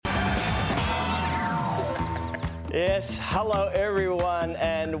Yes, hello everyone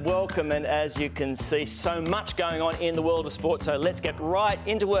and welcome. And as you can see, so much going on in the world of sport. So let's get right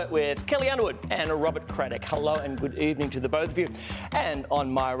into it with Kelli Underwood and Robert Craddock. Hello and good evening to the both of you. And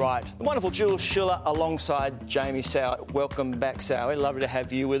on my right, the wonderful Julian Schiller alongside Jamie Soward. Welcome back, Soward. Lovely to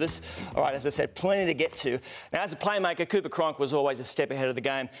have you with us. All right, as I said, plenty to get to. Now, as a playmaker, Cooper Cronk was always a step ahead of the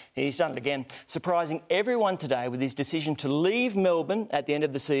game. He's done it again, surprising everyone today with his decision to leave Melbourne at the end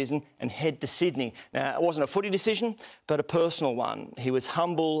of the season and head to Sydney. Now, it wasn't a footy decision, but a personal one. He was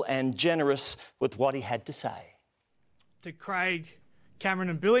humble and generous with what he had to say. To Craig, Cameron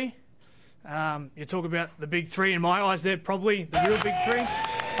and Billy, you talk about the big three. In my eyes, they're probably the real big three.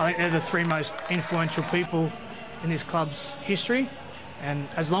 I think they're the three most influential people in this club's history. And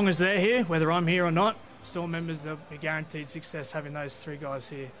as long as they're here, whether I'm here or not, still members, they'll be guaranteed success having those three guys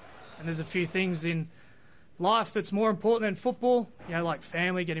here. And there's a few things in life that's more important than football, like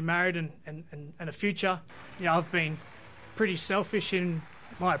family, getting married and a future. I've been pretty selfish in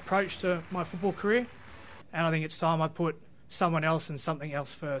my approach to my football career, and I think it's time I put someone else and something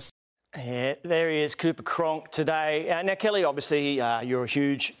else first. Yeah, there he is, Cooper Cronk today. Now, Kelli, obviously you're a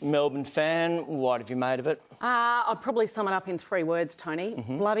huge Melbourne fan. What have you made of it? I'd probably sum it up in 3 words, Tony.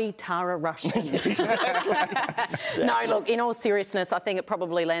 Bloody Tara Rushton. No, look, in all seriousness, I think it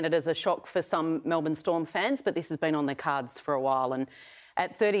probably landed as a shock for some Melbourne Storm fans, but this has been on their cards for a while. And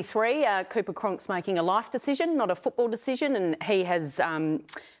at 33, Cooper Cronk's making a life decision, not a football decision, and he has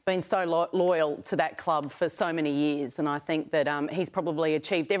been so loyal to that club for so many years. And I think that he's probably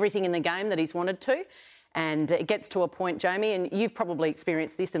achieved everything in the game that he's wanted to. And it gets to a point, Jamie, and you've probably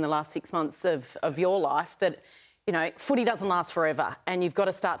experienced this in the last 6 months of your life, that, footy doesn't last forever, and you've got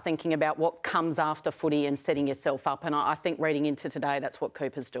to start thinking about what comes after footy and setting yourself up. And I think reading into today, that's what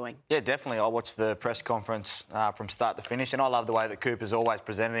Cooper's doing. Yeah, definitely. I watched the press conference from start to finish, and I love the way that Cooper's always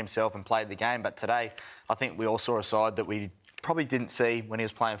presented himself and played the game. But today, I think we all saw a side that we probably didn't see when he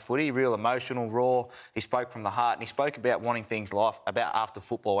was playing footy. Real emotional, raw. He spoke from the heart, and he spoke about wanting things about after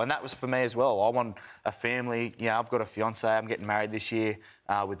football. And that was for me as well. I want a family. I've got a fiancée. I'm getting married this year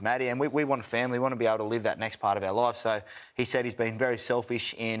with Maddie, and we want a family. We want to be able to live that next part of our life. So he said he's been very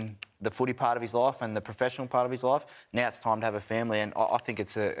selfish in the footy part of his life and the professional part of his life. Now it's time to have a family, and I think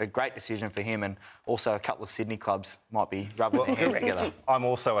it's a great decision for him, and also a couple of Sydney clubs might be rubbing their hands together. I'm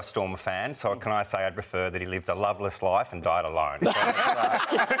also a Storm fan, so can I say I'd prefer that he lived a loveless life and died alone. So I'm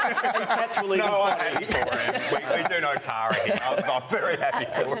happy for him. We do know Tara here. I'm very happy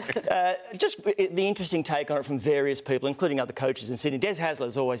for him. Just the interesting take on it from various people, including other coaches in Sydney. Des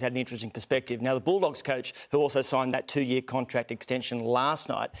Hasler's always had an interesting perspective. Now, the Bulldogs coach, who also signed that 2-year contract extension last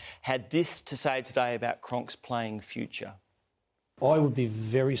night, had this to say today about Cronk's playing future. I would be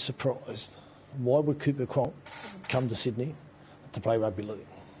very surprised. Why would Cooper Cronk come to Sydney to play rugby league?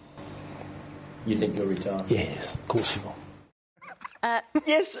 You think he'll retire? Yes, of course he will.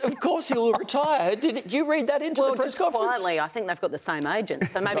 Yes, of course he will retire. Did you read that into the press conference? Well, just quietly, I think they've got the same agent,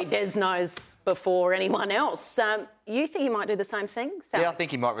 so maybe Des knows before anyone else. You think he might do the same thing, Sally? Yeah, I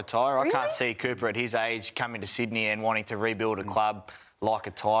think he might retire. Really? I can't see Cooper at his age coming to Sydney and wanting to rebuild a club like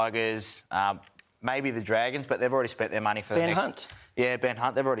a Tigers, maybe the Dragons, but they've already spent their money for Ben Hunt. Yeah, Ben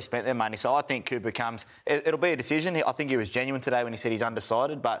Hunt, they've already spent their money. So I think Cooper comes... It'll be a decision. I think he was genuine today when he said he's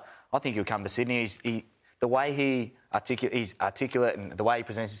undecided, but I think he'll come to Sydney. The way he's articulate and the way he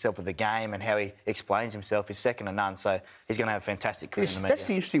presents himself with the game and how he explains himself is second to none. So he's going to have a fantastic career in the media. That's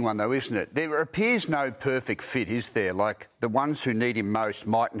the interesting one, though, isn't it? There appears no perfect fit, is there? Like, the ones who need him most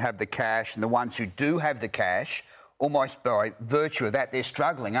mightn't have the cash, and the ones who do have the cash, almost by virtue of that, they're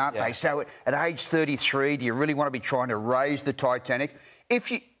struggling, aren't they? So at age 33, do you really want to be trying to raise the Titanic? If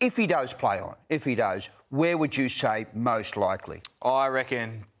he does play on, where would you say most likely? I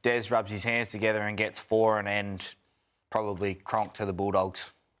reckon Des rubs his hands together and gets 4 and probably Cronk to the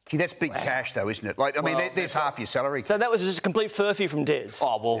Bulldogs. Gee, that's big cash, though, isn't it? There's half your salary. So that was just a complete furphy from Des.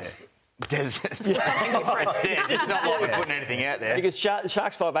 Oh, well... Yeah. Des. It's not like we're putting anything out there. Because Sharks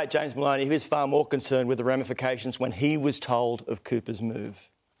 5'8", James Maloney, he was far more concerned with the ramifications when he was told of Cooper's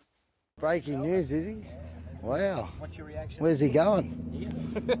move. Breaking news, is he? Wow. What's your reaction? Where's he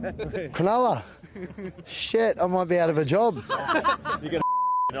going? Cronulla. Shit, I might be out of a job.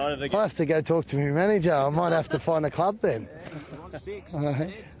 I'll have to go talk to my manager. I might have to find a club then.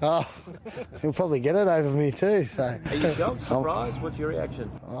 He'll probably get it over me too. So. Are you shocked, surprised? What's your reaction?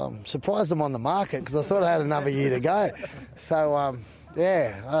 I'm surprised I'm on the market because I thought I had another year to go. So,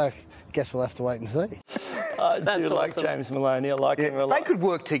 I guess we'll have to wait and see. I do like James Maloney. I like him a lot. They could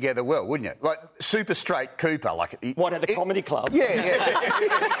work together well, wouldn't you? Like super straight Cooper. What, at the comedy club? Yeah.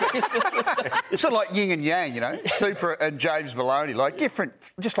 It's sort of like yin and yang, Super and James Maloney. Like different,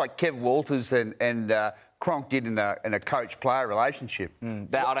 just like Kev Walters and Cronk did in a coach-player relationship. I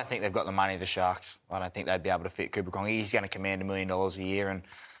don't think they've got the money, the Sharks. I don't think they'd be able to fit Cooper Cronk. He's going to command $1 million a year, and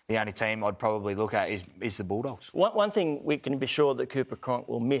the only team I'd probably look at is the Bulldogs. One thing we can be sure that Cooper Cronk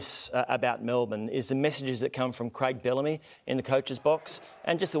will miss about Melbourne is the messages that come from Craig Bellamy in the coach's box,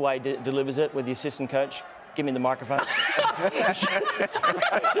 and just the way he delivers it with the assistant coach. Give me the microphone.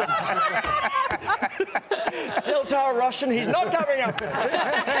 Tell Tara Russian he's not coming up.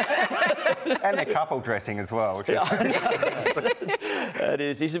 And the couple dressing as well. Which is... That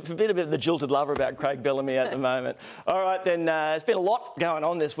is. He's a bit of the jilted lover about Craig Bellamy at the moment. All right, then. There's been a lot going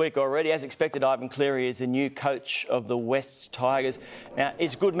on this week already. As expected, Ivan Cleary is the new coach of the West Tigers. Now,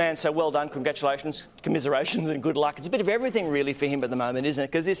 he's a good man, so well done. Congratulations, commiserations, and good luck. It's a bit of everything, really, for him at the moment, isn't it?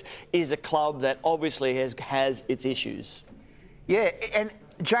 Because this is a club that obviously has its issues. Yeah, and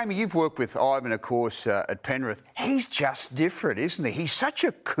Jamie, you've worked with Ivan, of course, at Penrith. He's just different, isn't he? He's such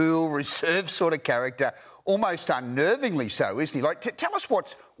a cool, reserved sort of character, almost unnervingly so, isn't he? Like, tell us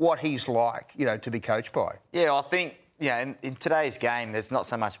what he's like, to be coached by. Yeah, I think, in today's game, there's not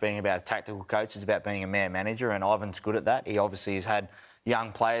so much being about a tactical coach, it's about being a man manager, and Ivan's good at that. He obviously has had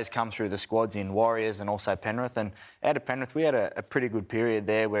young players come through the squads in Warriors and also Penrith. And out of Penrith, we had a pretty good period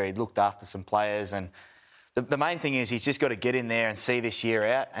there where he looked after some players. And the main thing is he's just got to get in there and see this year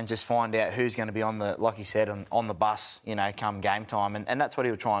out and just find out who's going to be on the, like he said, on the bus, come game time. And that's what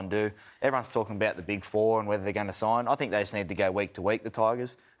he'll try and do. Everyone's talking about the big four and whether they're going to sign. I think they just need to go week to week, the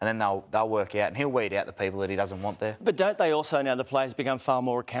Tigers, and then they'll work out, and he'll weed out the people that he doesn't want there. But don't they also now, the players, become far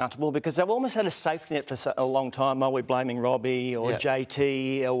more accountable? Because they've almost had a safety net for a long time. Are we blaming Robbie or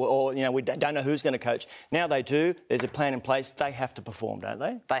JT or we don't know who's going to coach? Now they do. There's a plan in place. They have to perform, don't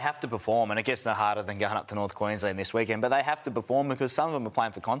they? They have to perform, and it gets no harder than going up to North Queensland this weekend. But they have to perform because some of them are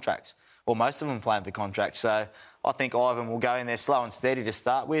playing for contracts, or most of them are playing for contracts. So I think Ivan will go in there slow and steady to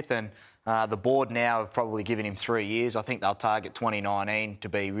start with, and the board now have probably given him 3 years. I think they'll target 2019 to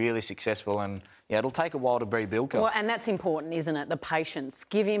be really successful, and it'll take a while to rebuild. Well, and that's important, isn't it? The patience.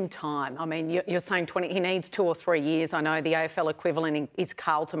 Give him time. I mean, you're saying he needs 2 or 3 years. I know the AFL equivalent is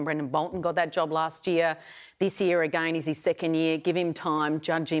Carlton. Brendan Bolton got that job last year. This year, again, is his second year. Give him time.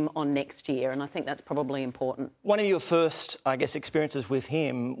 Judge him on next year. And I think that's probably important. One of your first, experiences with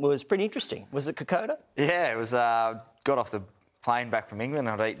him was pretty interesting. Was it Kokoda? Yeah, it was. Got off the plane back from England.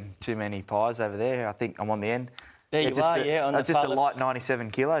 I'd eaten too many pies over there. I think I'm on the end. There you are, on the just a light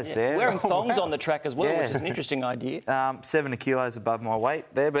 97 kilos there. Wearing thongs on the track as well, which is an interesting idea. 70 kilos above my weight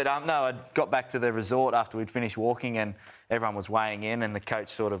there. But no, I got back to the resort after we'd finished walking, and everyone was weighing in, and the coach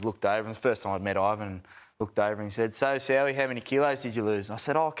sort of looked over. It was the first time I'd met Ivan, and looked over and he said, "So, Sowie, how many kilos did you lose?" I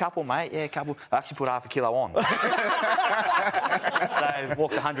said, "Oh, a couple, mate. Yeah, a couple." I actually put half a kilo on. So,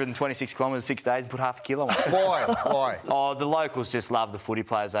 walked 126 kilometres 6 days and put half a kilo on. Why? Oh, the locals just love the footy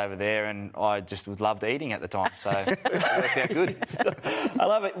players over there, and I just loved eating at the time, so it worked out good. I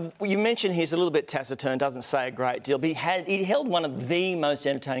love it. You mentioned he's a little bit taciturn, doesn't say a great deal, but he held one of the most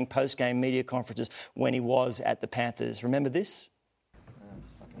entertaining post-game media conferences when he was at the Panthers. Remember this? It's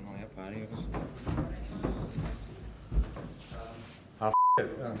fucking not our party, it was...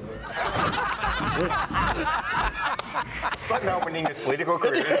 It's like Mel winning his political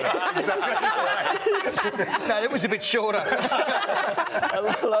career. No, that was a bit shorter. I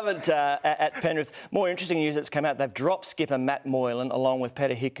love it at Penrith. More interesting news that's come out. They've dropped skipper Matt Moylan along with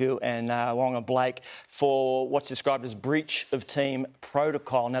Peter Hiku and Wonga Blake for what's described as breach of team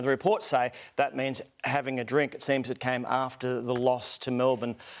protocol. Now, the reports say that means having a drink. It seems it came after the loss to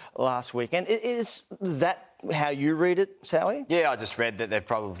Melbourne last weekend. Is that how you read it, Sowie? Yeah, I just read that they've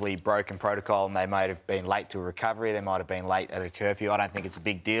probably broken protocol and they might have been late to a recovery. They might have been late at a curfew. I don't think it's a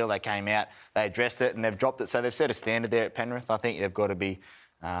big deal. They came out, they addressed it and they've dropped it. So they've set a standard there at Penrith. I think they've got to be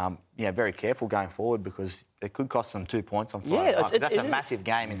very careful going forward because it could cost them 2 points on Friday night. That's a massive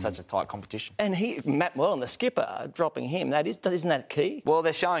game in such a tight competition. And Matt Moylan, the skipper, dropping him, isn't that key? Well,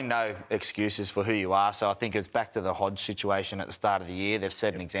 they're showing no excuses for who you are, so I think it's back to the Hodge situation at the start of the year. They've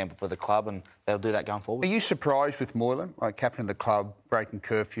set an example for the club and they'll do that going forward. Are you surprised with Moylan, like captain of the club, breaking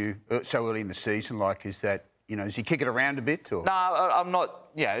curfew so early in the season? Like, is that... does he kick it around a bit? Or? No, I'm not...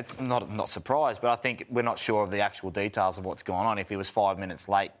 Yeah, it's not surprised, but I think we're not sure of the actual details of what's going on. If he was 5 minutes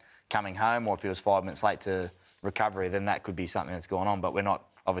late coming home or if he was 5 minutes late to recovery, then that could be something that's going on, but we're not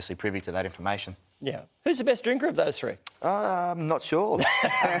obviously privy to that information. Yeah. Who's the best drinker of those three? I'm not sure. I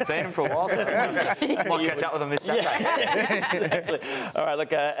haven't seen him for a while, so I might catch up with him this Saturday. Yeah, exactly. All right,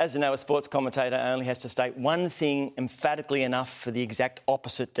 look, as you know, a sports commentator only has to state one thing emphatically enough for the exact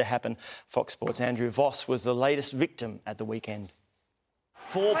opposite to happen. Fox Sports' Andrew Voss was the latest victim at the weekend.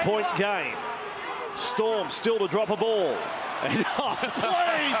 4-point game. Storm still to drop a ball.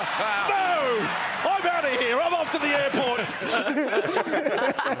 Please! No! I'm out of here. I'm off to the airport.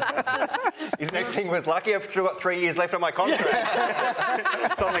 His next thing was, lucky I've still got 3 years left on my contract.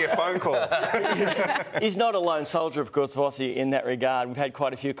 It's only a phone call. He's not a lone soldier, of course, Vossi, in that regard. We've had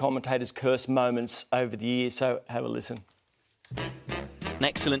quite a few commentators curse moments over the years, so have a listen. An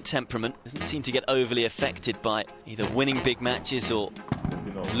excellent temperament, doesn't seem to get overly affected by either winning big matches or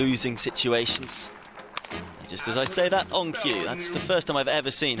losing situations. And just as I say that, on cue. That's the first time I've ever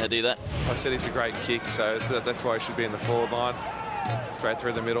seen her do that. I said he's a great kick, so that's why he should be in the forward line. Straight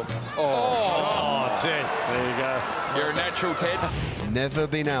through the middle. Ted. There you go. You're a natural, Ted. Never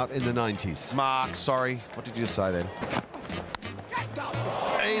been out in the 90s. Mark, sorry. What did you just say then?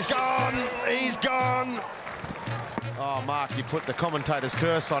 He's gone. He's gone. Oh, Mark, you put the commentator's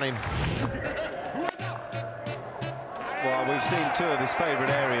curse on him. Well, we've seen two of his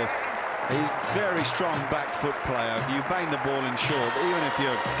favourite areas. He's very strong back foot player. You bang the ball in short, even if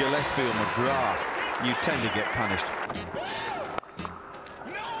you're Gillespie or McGrath, you tend to get punished.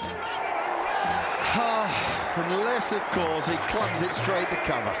 Unless, of course, he clubs it straight to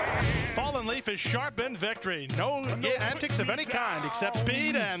cover. Fallen Leaf is sharp in victory. No antics of any kind except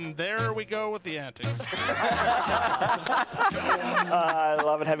speed, and there we go with the antics. I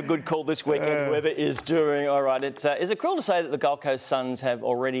love it. Have a good call this weekend, whoever is doing. All right, is it cruel to say that the Gold Coast Suns have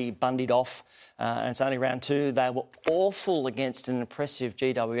already bundied off, and it's only round 2? They were awful against an impressive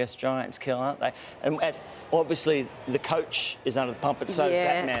GWS Giants kill, aren't they? And obviously the coach is under the pump, but so is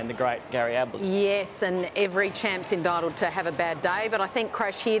that man, the great Gary Ablett. Yes, and every champ's entitled to have a bad day, but I think,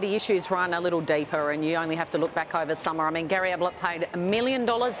 Crash, here the issues run a little deeper, and you only have to look back over summer. I mean, Gary Ablett paid $1 million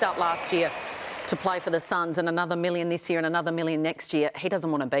out last year to play for the Suns, and another $1 million this year and another $1 million next year. He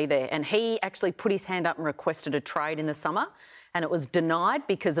doesn't want to be there, and he actually put his hand up and requested a trade in the summer, and it was denied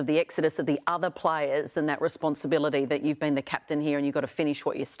because of the exodus of the other players and that responsibility that you've been the captain here and you've got to finish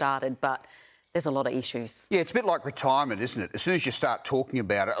what you started. But there's a lot of issues. Yeah, it's a bit like retirement, isn't it? As soon as you start talking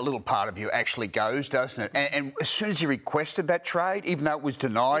about it, a little part of you actually goes, doesn't it? And as soon as he requested that trade, even though it was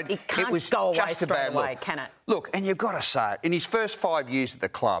denied, it can't was go away just straight a bad away, look. can it? Look, and you've got to say it, in his first 5 years at the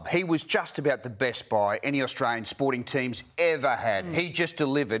club, he was just about the best buy any Australian sporting team's ever had. He just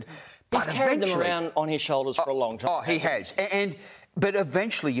delivered. He's carried them around on his shoulders for a long time. Oh, he has. But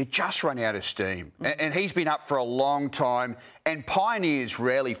eventually you just run out of steam. And he's been up for a long time, and Pioneers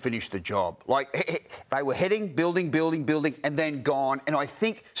rarely finish the job. Like, they were heading, building, and then gone. And I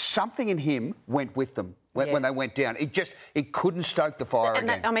think something in him went with them when they went down. It couldn't stoke the fire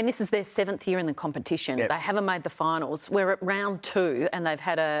again. This is their 7th year in the competition. Yep. They haven't made the finals. We're at round 2, and they've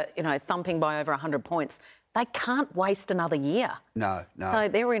had a thumping by over 100 points. They can't waste another year. No. So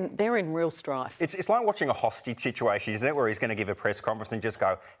they're in real strife. It's like watching a hostage situation, isn't it, where he's going to give a press conference and just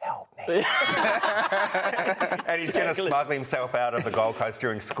go, help me. And he's going to smuggle himself out of the Gold Coast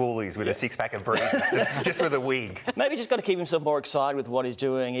during schoolies with a six-pack of breezes, just with a wig. Maybe he's just got to keep himself more excited with what he's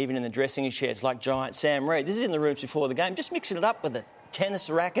doing, even in the dressing sheds, like giant Sam Reid. This is in the rooms before the game, just mixing it up with the tennis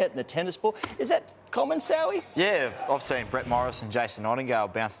racket and the tennis ball. Is that common, Sowie? Yeah, I've seen Brett Morris and Jason Nightingale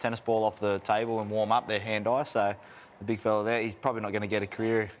bounce the tennis ball off the table and warm up their hand-eye, so the big fella there, he's probably not going to get a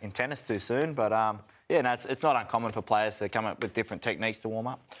career in tennis too soon, but it's not uncommon for players to come up with different techniques to warm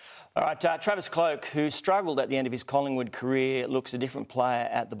up. All right, Travis Cloke, who struggled at the end of his Collingwood career, looks a different player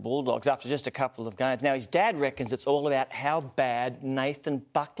at the Bulldogs after just a couple of games. Now, his dad reckons it's all about how bad Nathan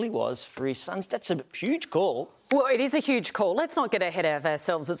Buckley was for his sons. That's a huge call. Well, it is a huge call. Let's not get ahead of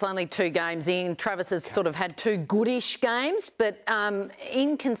ourselves. It's only 2 games in. Travis has sort of had 2 goodish games, but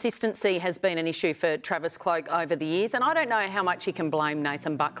inconsistency has been an issue for Travis Cloke over the years, and I don't know how much you can blame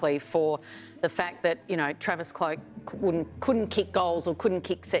Nathan Buckley for the fact that, Travis Cloke couldn't kick goals or couldn't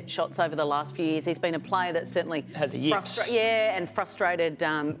kick set shots over the last few years. He's been a player that certainly had the yips. and frustrated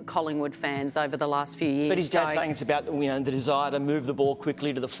Collingwood fans over the last few years. But his dad's saying it's about the desire to move the ball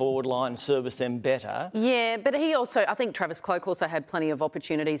quickly to the forward line and service them better. Yeah, but I think Travis Cloke also had plenty of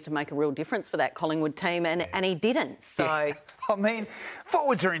opportunities to make a real difference for that Collingwood team, and he didn't. So, I mean,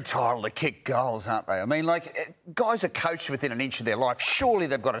 forwards are entitled to kick goals, aren't they? I mean, guys are coached within an inch of their life. Surely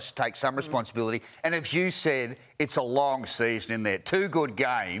they've got to take some responsibility. And as you said, it's a long season in there. 2 good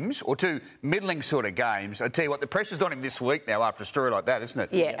games, or 2 middling sort of games. I tell you what, the pressure's on him this week now after a story like that, isn't it?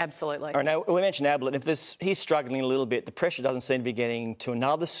 Yeah, absolutely. All right, now, we mentioned Ablett. He's struggling a little bit. The pressure doesn't seem to be getting to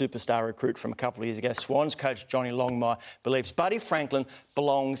another superstar recruit from a couple of years ago. Swans coach Johnny Longmire believes Buddy Franklin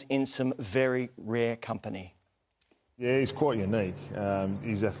belongs in some very rare company. Yeah, he's quite unique.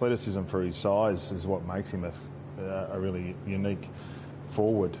 His athleticism for his size is what makes him a really unique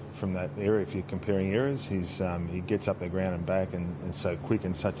forward from that area. If you're comparing eras, he gets up the ground and back and so quick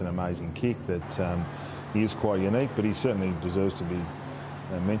and such an amazing kick that he is quite unique, but he certainly deserves to be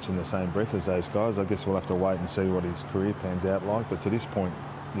mentioned in the same breath as those guys. I guess we'll have to wait and see what his career pans out like, but to this point,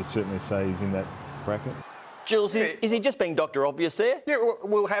 you'd certainly say he's in that bracket. Jules, is he just being Dr. Obvious there? Yeah,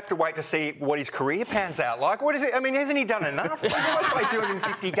 we'll have to wait to see what his career pans out like. What is it? I mean, hasn't he done enough? He's always played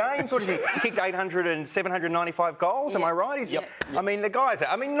 250 games. What is he? Kicked 800 and 795 goals, am I right? I mean, the guy's,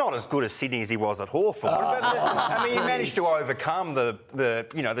 not as good as Sydney as he was at Hawthorn. But, I mean, he managed to overcome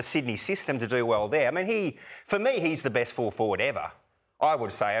the Sydney system to do well there. I mean, for me, he's the best full forward ever. I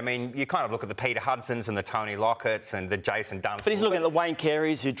would say. I mean, you kind of look at the Peter Hudsons and the Tony Locketts and the Jason Dunstall. But he's looking at the Wayne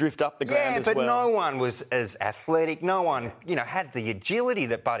Careys who drift up the ground as well. Yeah, but no one was as athletic. No one, had the agility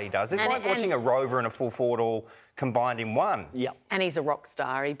that Buddy does. It's like watching a rover and a full forward all combined in one. Yep. And he's a rock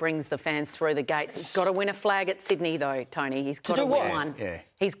star. He brings the fans through the gates. He's got to win a flag at Sydney, though, Tony. He's got to win one. Yeah.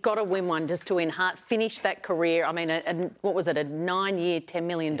 He's got to win one just to finish that career. I mean, what was it, a 9-year, $10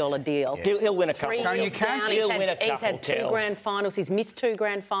 million deal? Yeah. He'll win a couple. 3 years down. He'll win a couple. He's had 2 grand finals. He's missed 2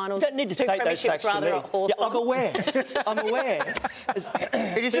 grand finals. You don't need to state those facts to me. Yeah, I'm aware.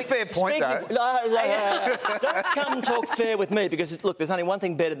 It is a fair point, though. Don't come and talk fair with me because, look, there's only one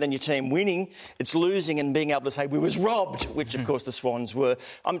thing better than your team winning. It's losing and being able to say we was robbed, which, of course, the Swans were.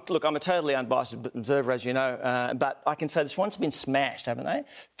 I'm a totally unbiased observer, as you know, but I can say the Swans have been smashed, haven't they?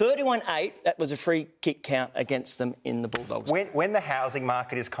 31-8, that was a free kick count against them in the Bulldogs. When the housing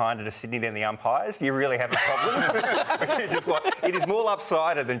market is kinder to Sydney than the umpires, you really have a problem. It is more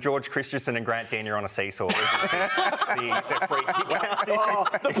lopsided than George Christensen and Grant Denyer on a seesaw. the free kick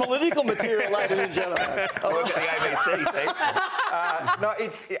count. The political material, ladies and gentlemen. I work at the ABC,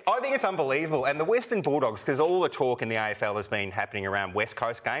 see? I think it's unbelievable. And the Western Bulldogs, because all the talk in the AFL has been happening around West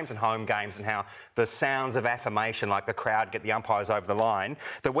Coast games and home games and how the sounds of affirmation, like the crowd, get the umpires over the line.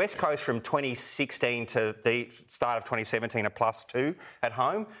 The West Coast from 2016 to the start of 2017 are +2 at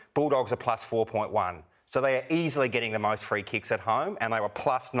home. Bulldogs are +4.1. So they are easily getting the most free kicks at home, and they were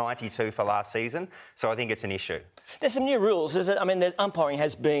 +92 for last season. So I think it's an issue. There's some new rules. There's umpiring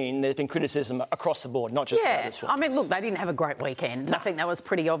there's been criticism across the board, not just about this one. I mean, look, they didn't have a great weekend. No. I think that was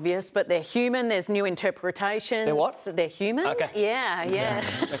pretty obvious, but they're human. There's new interpretations. They're what? They're human. Okay. Yeah.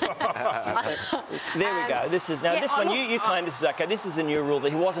 There we go. This is this one. You claim this is okay. This is a new rule that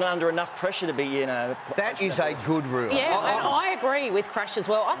he wasn't under enough pressure to be, That is a good rule. Yeah, and I agree with Crash as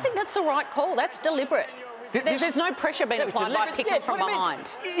well. I think that's the right call. That's deliberate. There's no pressure being applied by picking from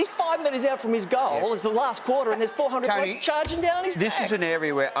behind. He's 5 metres out from his goal. It's the last quarter, and there's 400 blokes charging down his back. This is an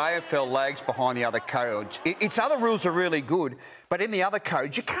area where AFL lags behind the other codes. Its other rules are really good, but in the other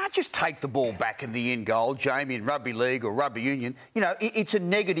codes, you can't just take the ball back in the end goal, Jamie, in rugby league or rugby union. It's a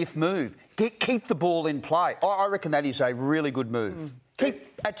negative move. Keep the ball in play. I reckon that is a really good move.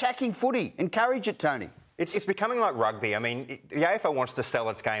 Keep attacking footy. Encourage it, Tony. It's becoming like rugby. I mean, the AFL wants to sell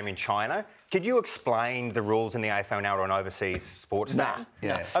its game in China. Could you explain the rules in the AFL now to an overseas sports fan?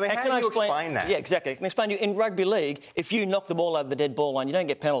 Yeah. I mean, how can you explain that? Yeah, exactly. I can explain to you, in rugby league, if you knock the ball over the dead ball line, you don't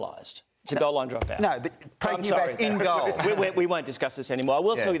get penalised. It's a goal line dropout. No, but taking you back in goal. We won't discuss this anymore. I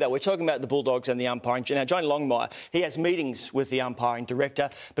will tell you that we're talking about the Bulldogs and the umpiring. Now, Johnny Longmire, he has meetings with the umpiring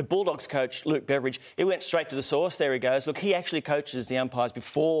director, but Bulldogs coach Luke Beveridge, he went straight to the source. There he goes. Look, he actually coaches the umpires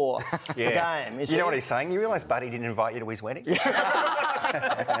before the game. You know what he's saying? You realise Buddy didn't invite you to his wedding?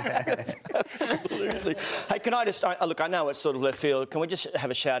 Absolutely. Hey, can I just... Look, I know it's sort of left field. Can we just have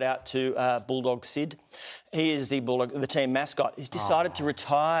a shout-out to Bulldog Sid? He is the team mascot. He's decided to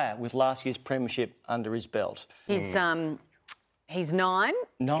retire with last year's premiership under his belt. He's 9. He's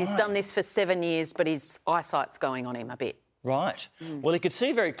done this for 7 years, but his eyesight's going on him a bit. Right. Well, he could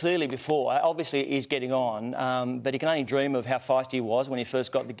see very clearly before. Obviously, he's getting on, but he can only dream of how feisty he was when he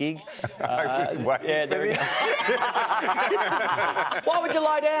first got the gig. Why would you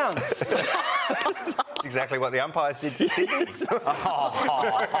lie down? That's exactly what the umpires did to Sydney.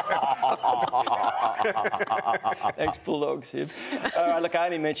 Thanks, Bulldog Sid. All right, look, I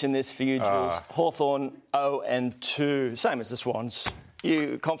only mentioned this for you, Jules. Hawthorn 0-2, same as the Swans.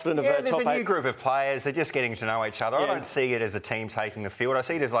 You confident of a top 8? There's a new group of players. They're just getting to know each other. I don't see it as a team taking the field. I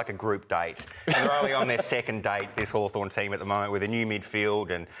see it as like a group date. And they're only on their second date, this Hawthorn team at the moment, with a new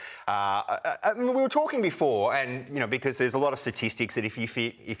midfield. And we were talking before, and because there's a lot of statistics that if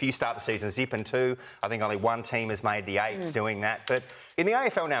you start the season 0-2, I think only one team has made the 8 doing that. But in the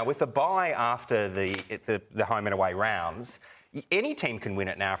AFL now, with the bye after the home and away rounds, any team can win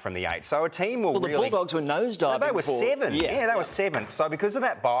it now from the 8. So a team will the Bulldogs were nosediving. They were before. 7th. Yeah, they were 7th. So because of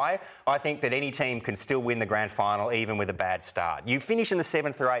that bye, I think that any team can still win the grand final even with a bad start. You finish in the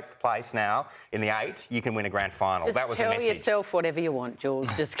 7th or 8th place now in the 8, you can win a grand final. Just that was the message. tell yourself whatever you want, Jules.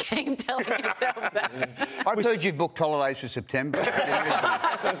 Just keep telling yourself that. I've heard you've booked holidays for September.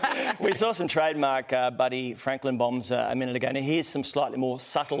 We saw some trademark Buddy Franklin bombs a minute ago. Now, here's some slightly more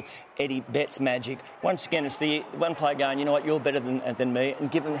subtle Eddie Betts magic. Once again, it's the one player going, you know what, you're better than me,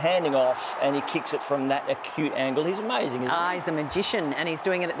 and handing off, and he kicks it from that acute angle. He's amazing, isn't he? He's a magician, and he's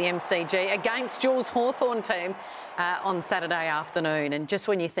doing it at the MCG against Jules' Hawthorn team on Saturday afternoon. And just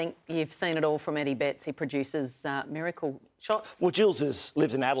when you think you've seen it all from Eddie Betts, he produces miracle shots. Well, Jules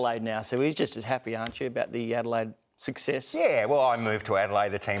lives in Adelaide now, so he's just as happy, aren't you, about the Adelaide success? Yeah, well, I moved to Adelaide.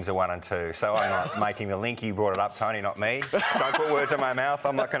 The teams are 1 and 2, so I'm not making the link. You brought it up, Tony, not me. Don't put words in my mouth.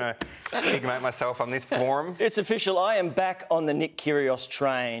 I'm not going to ignorate myself on this forum. It's official. I am back on the Nick Kyrgios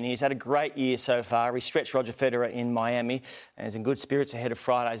train. He's had a great year so far. He stretched Roger Federer in Miami and is in good spirits ahead of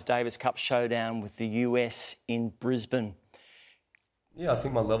Friday's Davis Cup showdown with the US in Brisbane. Yeah, I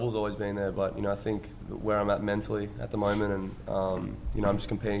think my level's always been there, but, I think where I'm at mentally at the moment and, I'm just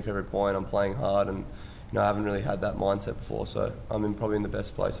competing for every point. I'm playing hard and, I haven't really had that mindset before, so I'm probably in the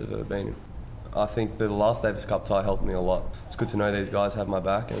best place I've ever been in. I think the last Davis Cup tie helped me a lot. It's good to know these guys have my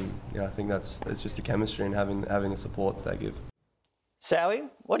back, and I think it's just the chemistry and having the support that they give. Sowie,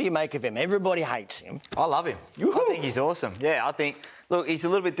 what do you make of him? Everybody hates him. I love him. I think he's awesome. Yeah, look, he's a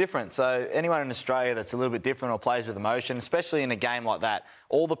little bit different. So anyone in Australia that's a little bit different or plays with emotion, especially in a game like that,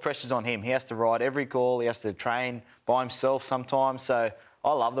 all the pressure's on him. He has to ride every call. He has to train by himself sometimes. So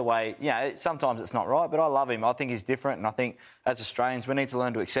I love the way, sometimes it's not right, but I love him. I think he's different, and I think as Australians we need to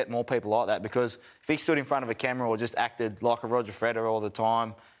learn to accept more people like that, because if he stood in front of a camera or just acted like a Roger Federer all the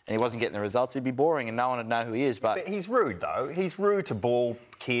time and he wasn't getting the results, he'd be boring and no one would know who he is. But he's rude, though. He's rude to ball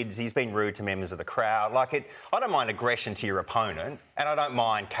kids. He's been rude to members of the crowd. I don't mind aggression to your opponent, and I don't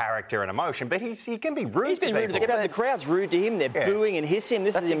mind character and emotion, but he can be rude to people. Rude to the crowd. The crowd's rude to him. They're booing and hissing him.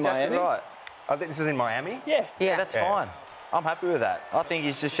 This is in exactly Miami. Right. I think this is in Miami? Yeah, that's fine. I'm happy with that. I think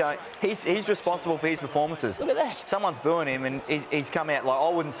he's just showing... He's responsible for his performances. Look at that. Someone's booing him and he's come out like... I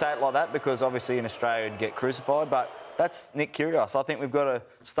wouldn't say it like that because obviously in Australia he'd get crucified, but that's Nick Kyrgios. I think we've got to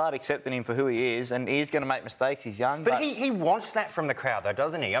start accepting him for who he is, and he's going to make mistakes. He's young, but he wants that from the crowd, though,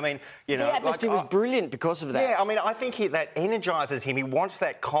 doesn't he? I mean, the atmosphere was brilliant because of that. Yeah, I mean, I think that energises him. He wants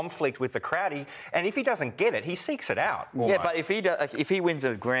that conflict with the crowd, and if he doesn't get it, he seeks it out. Almost. Yeah, but if he wins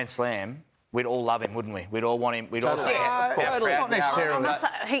a Grand Slam, we'd all love him, wouldn't we? We'd all want him. We'd all say, totally. Not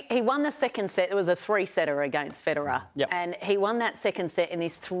necessarily. He won the second set. It was a 3-setter against Federer. Yep. And he won that second set in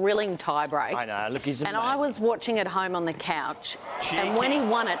this thrilling tie-break. I know. Look, he's And I was watching at home on the couch, and when he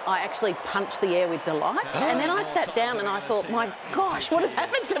won it, I actually punched the air with delight. And then I sat down and I thought, my gosh, what has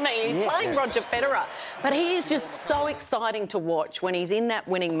happened to me? He's playing Roger Federer. But he is just so exciting to watch when he's in that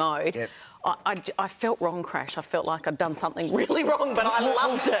winning mode. Yep. I felt wrong, Crash. I felt like I'd done something really wrong, but I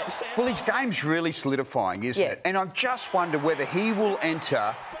loved it. Well, his game's really solidifying, isn't it? And I just wonder whether he will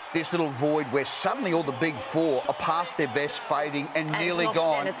enter this little void where suddenly all the big four are past their best, fading and nearly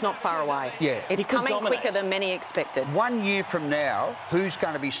gone. And it's not far away. Yeah. It's coming quicker than many expected. 1 year from now, who's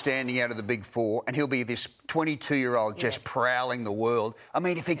going to be standing out of the big four? And he'll be this 22-year-old just prowling the world. I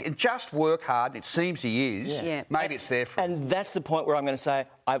mean, if he can just work hard, it seems he is, maybe it's there for him. And that's the point where I'm going to say,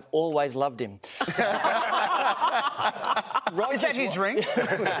 I've always loved him. Is that his ring?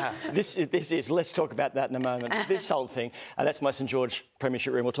 This is. Let's talk about that in a moment. This whole thing. That's my St George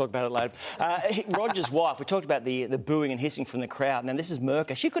Premiership ring. We'll talk about it later. Roger's wife, we talked about the booing and hissing from the crowd. Now, this is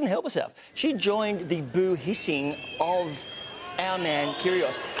Mirka. She couldn't help herself. She joined the boo hissing of our man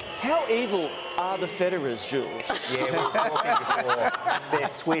Kyrgios. How evil are the Federers, Jules? Yeah, we were talking before. They're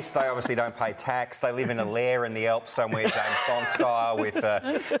Swiss. They obviously don't pay tax. They live in a lair in the Alps somewhere, James Bond style, with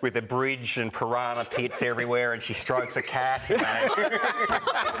a bridge and piranha pits everywhere, and she strokes a cat. You know.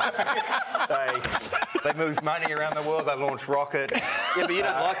 They move money around the world. They launch rockets. Yeah, but you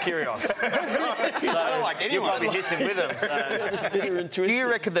don't like Kyrgios. You don't like anyone. You'll probably hiss him with them. Do you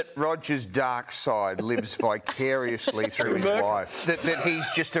reckon that Roger's dark side lives vicariously through his wife? That he's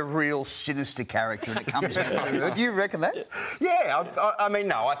just a real sinister character and it comes out through her? Do you reckon that? Yeah, I mean,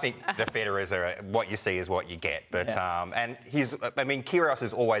 no, I think the Federers are what you see is what you get. But and Kyrgios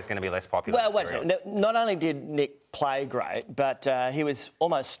is always going to be less popular. Well, wait a second. Not only did Nick play great, but he was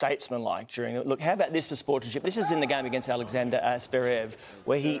almost statesmanlike during it. Look, how about this for sportsmanship? This is in the game against Alexander Zverev,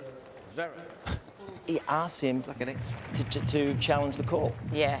 where he asked him to challenge the call.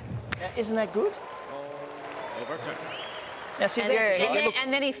 Yeah. Now, isn't that good? Now, see,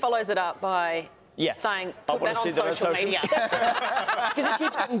 and then he follows it up by saying, put that on social media. Because he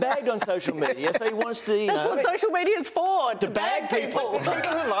keeps getting bagged on social media, so he wants to, That's what social media is for, to bag people.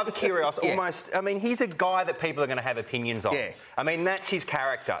 I love curiosity. Almost, I mean, he's a guy that people are going to have opinions on. Yeah. I mean, that's his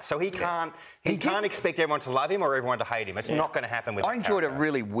character. So he can't expect everyone to love him or everyone to hate him. It's not going to happen with him. I enjoyed a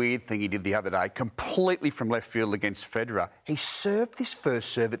really weird thing he did the other day, completely from left field against Federer. He served this first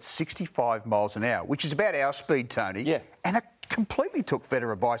serve at 65 miles an hour, which is about our speed, Tony. Yeah. And it completely took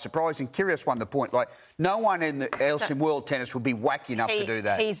Federer by surprise, and Kyrgios won the point. Like, no one else in world tennis would be wacky enough to do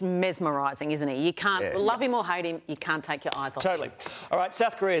that. He's mesmerising, isn't he? You can't love him or hate him. You can't take your eyes off him. Totally. All right,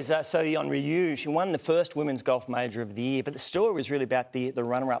 South Korea's So-yeon Ryu. She won the first women's golf major of the year, but the story was really about the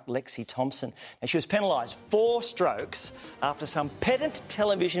runner-up, Lexi Thompson. And she was penalised 4 strokes after some pedant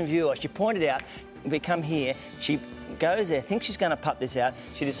television viewer. She pointed out, we come here, she goes there, thinks she's going to putt this out.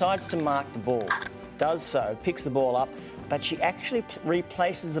 She decides to mark the ball. Does so, picks the ball up, but she actually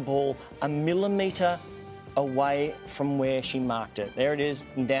replaces the ball a millimetre away from where she marked it. There it is,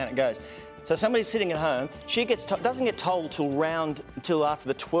 and down it goes. So somebody's sitting at home. She doesn't get told until after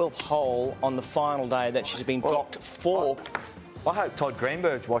the 12th hole on the final day that she's been docked 4. I hope Todd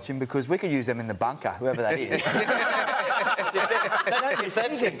Greenberg's watching, because we could use them in the bunker, whoever that is.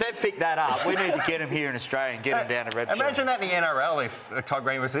 If they've picked that up, we need to get him here in Australia and get him down to Red. Imagine that in the NRL if Todd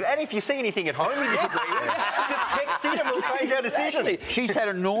Greenberg said, and if you see anything at home you disagree with, just text in and we'll change our decision. She's had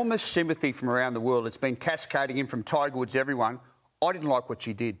enormous sympathy from around the world. It's been cascading in from Tiger Woods, everyone. I didn't like what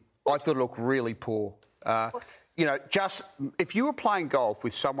she did. I thought it looked really poor. You know, just if you were playing golf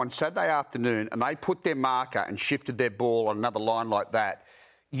with someone Saturday afternoon and they put their marker and shifted their ball on another line like that,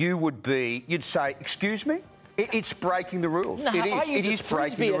 you'd say, excuse me? It's breaking the rules. No, it is. I use it is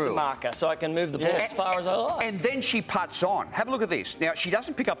breaking the as rules. a marker so I can move the ball as far as I like. And then she putts on. Have a look at this. Now, she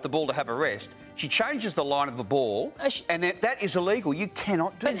doesn't pick up the ball to have a rest. She changes the line of the ball, and that is illegal. You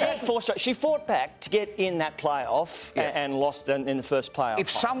cannot do that. 4 strokes. She fought back to get in that playoff and lost in the first playoff. If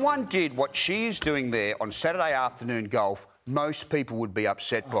someone did what she is doing there on Saturday afternoon golf, most people would be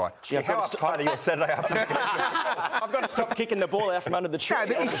upset by it. Gee, how uptight are you Saturday afternoon? I've got to stop kicking the ball out from under the tree.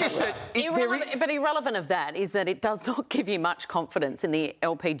 No, but it's just that... But irrelevant of that is that it does not give you much confidence in the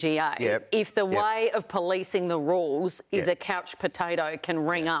LPGA if the way of policing the rules is a couch potato can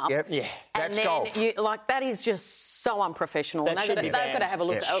ring up. That's then golf. that is just so unprofessional. They've got to have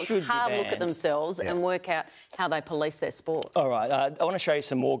a hard look at themselves and work out how they police their sport. All right, I want to show you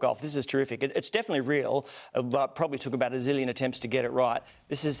some more golf. This is terrific. It's definitely real. Probably took about a zillion attempts to get it right.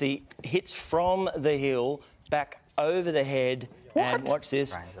 This is the hits from the hill back over the head. What? And watch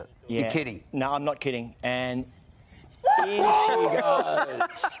this. You're kidding. No, I'm not kidding. And in she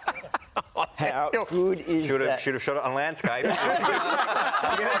goes. How good is that? Should have shot it on landscape. You're going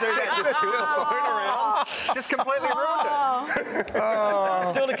to do that, just tilt the phone around. Just completely ruined it.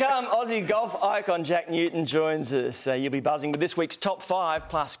 Still to come, Aussie golf icon Jack Newton joins us. You'll be buzzing with this week's top 5,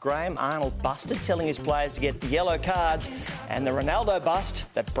 plus Graham Arnold busted, telling his players to get the yellow cards, and the Ronaldo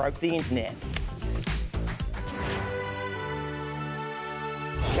bust that broke the internet.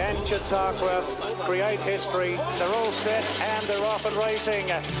 Can Chautauqua create history? They're all set and they're off and racing.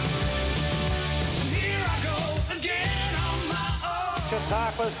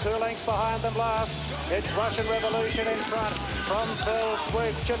 Chautauqua's 2 lengths behind them last. It's Russian Revolution in front from Fell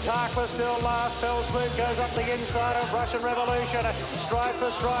Swoop. Chautauqua still last. Fell Swoop goes up the inside of Russian Revolution. Stride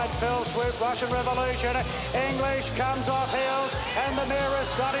for stride, Fell Swoop, Russian Revolution. English comes off heels and the mirror is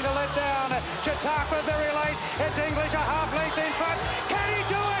starting to let down. Chautauqua very late. It's English a half length in front. Can he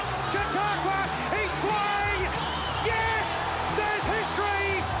do it? Chautauqua, he's flying. Yes, there's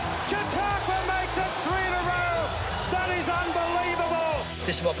history. Chautauqua makes it 3 in a row. That is unbelievable.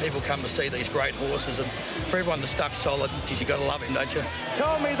 This is what people come to see, these great horses, and for everyone that's stuck solid, you've got to love him, don't you?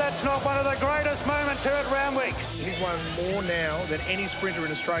 Tell me that's not one of the greatest moments here at Randwick. He's won more now than any sprinter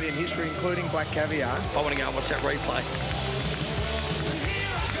in Australian history, including Black Caviar. I want to go and watch that replay.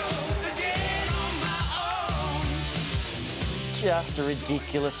 Just a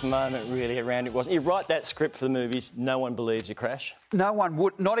ridiculous moment, really, around it was. You write that script for the movies, no one believes you, Crash. No one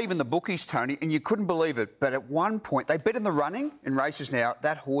would, not even the bookies, Tony, and you couldn't believe it. But at one point, they bet in the running in races now,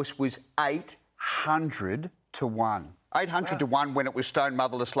 that horse was 800 to 1. 800 to 1 when it was Stone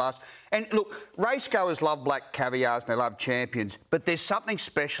Motherless last. And look, racegoers love Black Caviars and they love champions, but there's something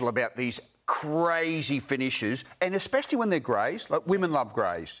special about these crazy finishes, and especially when they're greys. Like, women love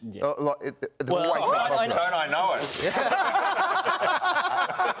greys. Yeah. I know it.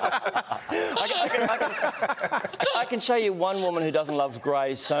 I can show you one woman who doesn't love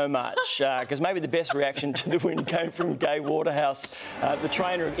greys so much, because maybe the best reaction to the win came from Gay Waterhouse, the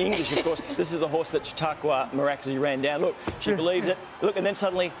trainer of English, of course. This is the horse that Chautauqua miraculously ran down. Look, she believes it. Look, and then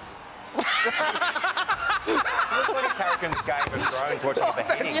suddenly Looks like a character in Game of Thrones watching the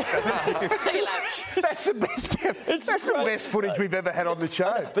beheading. That's the best. That's the best footage we've ever had on the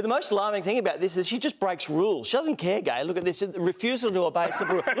show. But the most alarming thing about this is she just breaks rules. She doesn't care, Gay. Look at this. Refusal to obey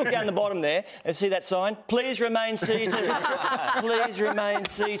simple rules. Look down the bottom there and see that sign? Please remain seated. Please remain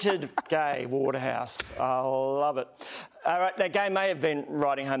seated. Gay Waterhouse. I love it. All right, now Gay may have been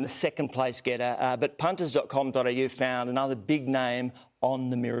riding home the second place getter, but punters.com.au found another big name on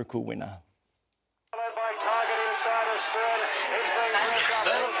the miracle winner.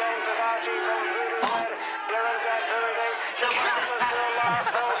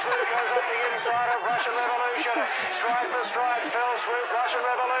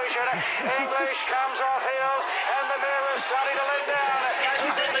 English comes off heels, and the mare is starting to let down.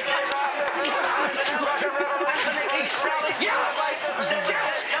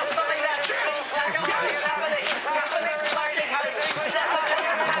 Yes! Just like that.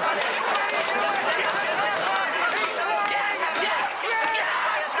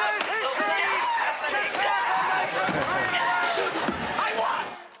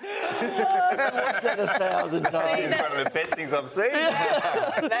 I've watched that 1,000 times. It's one of the best things I've seen.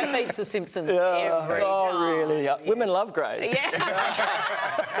 That beats The Simpsons every time. Really? Women love Grace. Yeah.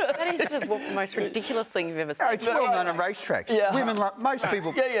 That is the most ridiculous thing you've ever seen. No, it's well known on racetracks. Yeah. Women love... Most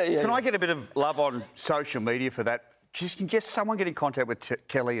people... Yeah. Can I get a bit of love on social media for that? Just someone get in contact with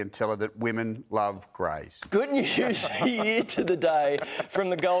Kelly and tell her that women love greys. Good news here to the day from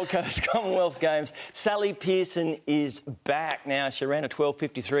the Gold Coast Commonwealth Games. Sally Pearson is back now. She ran a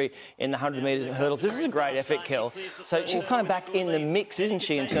 12.53 in the 100 metres hurdles. This is a great effort, Kel. So she's kind of back in the mix, isn't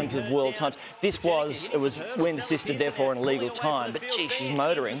she, in terms of world times? It was wind assisted, therefore an illegal time. But gee, she's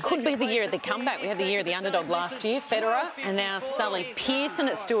motoring. Could be the year of the comeback. We had the year of the underdog last year, Federer, and now Sally Pearson.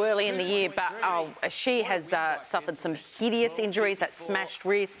 It's still early in the year, but she has suffered some hideous injuries, that smashed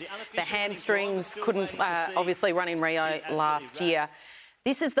wrist, the hamstrings, couldn't obviously run in Rio last year.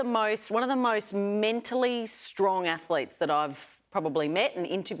 This is one of the most mentally strong athletes that I've probably met and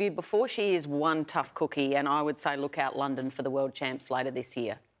interviewed before. She is one tough cookie, and I would say look out London for the World Champs later this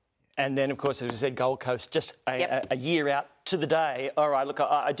year. And then, of course, as we said, Gold Coast, just a year out to the day. All right, look,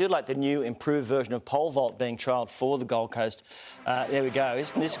 I do like the new improved version of pole vault being trialled for the Gold Coast. There we go.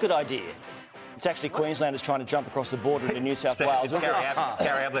 Isn't this a good idea? It's actually Queenslanders trying to jump across the border into New South Wales. It's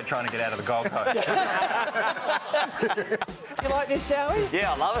Gary Ablett trying to get out of the Gold Coast. You like this, Howie?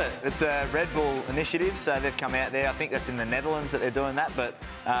 Yeah, I love it. It's a Red Bull initiative, so they've come out there. I think that's in the Netherlands that they're doing that, but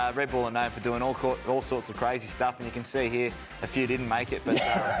Red Bull are known for doing all sorts of crazy stuff, and you can see here a few didn't make it, but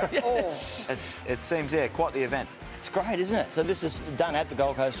it seems, quite the event. It's great, isn't it? So this is done at the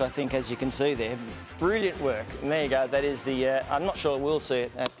Gold Coast, I think, as you can see there. Brilliant work. And there you go. That is the... I'm not sure we'll see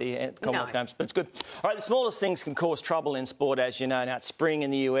it at the Commonwealth Games, but it's good. All right, the smallest things can cause trouble in sport, as you know. Now, it's spring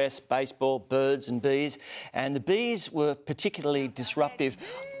in the US, baseball, birds and bees. And the bees were particularly disruptive.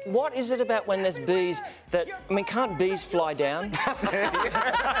 What is it about when there's bees that... I mean, can't bees fly down?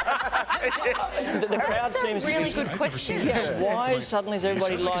 The crowd seems to be... Really good question. Yeah, why suddenly is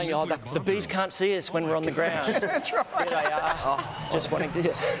everybody lying? Oh, the bees can't see us when we're on the ground. That's right. Here they are, just wanting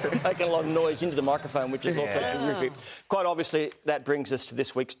to make a lot of noise into the microphone, which is also terrific. Quite obviously, that brings us to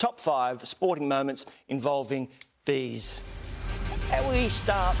this week's top 5 sporting moments involving bees. And we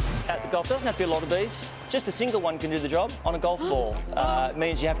start at the golf. Doesn't have to be a lot of bees. Just a single one can do the job on a golf ball. It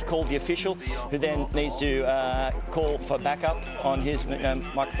means you have to call the official, who then needs to call for backup on his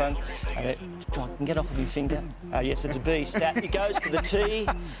microphone. John, can get off with your finger. Yes, it's a bee stat. He goes for the tee,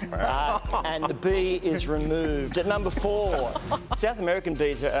 and the bee is removed. At number 4, South American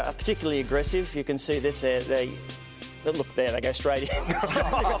bees are particularly aggressive. You can see this there. Look there, they go straight in.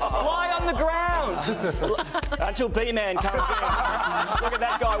 Lie on the ground until B-Man comes in. Look at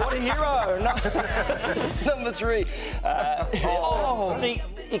that guy, what a hero. Number 3. See,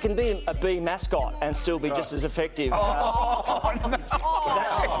 you can be a bee mascot and still be just as effective.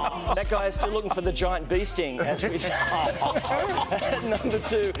 That guy is still looking for the giant bee sting, as we say. Number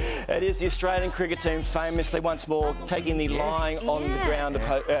 2, it is the Australian cricket team famously once more taking the lying on the ground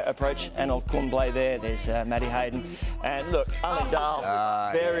approach. And on Kumble there's Matty Hayden. And look, Ali Dahl,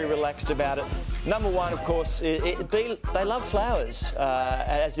 very relaxed about it. Number 1, of course, they love flowers,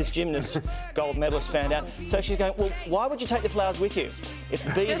 as this gymnast gold medalist found out. So she's going, well, why would you take the flowers with you? If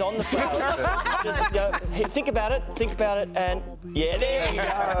the bee's on the flowers, just think about it, and yeah,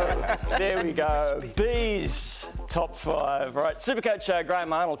 there we go. Bees, top 5. Right, Supercoach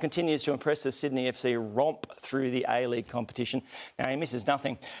Graham Arnold continues to impress the Sydney FC romp through the A-League competition. Now, he misses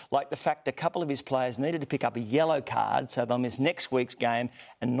nothing, like the fact a couple of his players needed to pick up a yellow card, so they'll miss next week's game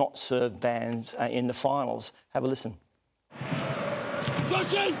and not serve bans in the finals. Have a listen.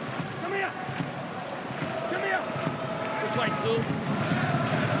 Joshy, come Come here. Come here. Just wait, Phil.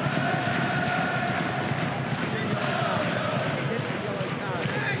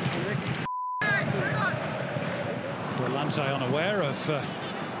 Brillante unaware of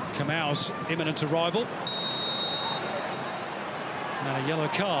Kamau's imminent arrival. A yellow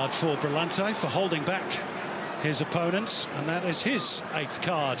card for Brillante for holding back his opponents, and that is his 8th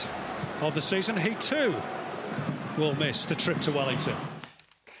card of the season. He too will miss the trip to Wellington.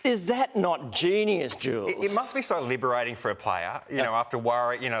 Is that not genius, Jules? It must be so liberating for a player, you know, after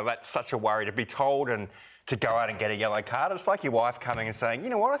worry, you know, that's such a worry to be told and to go out and get a yellow card. It's like your wife coming and saying, you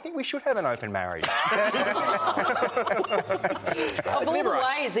know what, I think we should have an open marriage. Of all the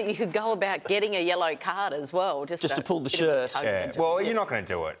ways that you could go about getting a yellow card as well. Just to pull the shirt. Yeah. Well, you're not going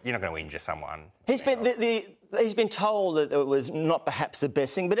to do it. You're not going to injure someone. He's been told that it was not perhaps the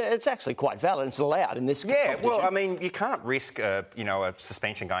best thing, but it's actually quite valid. It's allowed in this competition. Yeah, well, I mean, you can't risk, a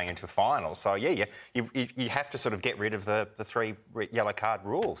suspension going into a final. So, yeah, you have to sort of get rid of the 3 yellow card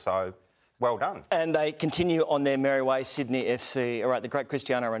rule. So, well done. And they continue on their merry way, Sydney FC. All right, the great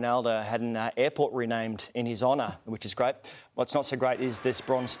Cristiano Ronaldo had an airport renamed in his honour, which is great. What's not so great is this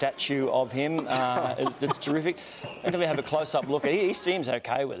bronze statue of him. It's terrific. And we have a close-up look at it. He seems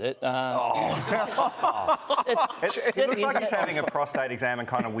okay with it. It looks like he's having a prostate exam and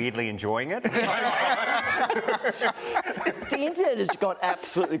kind of weirdly enjoying it. The internet has gone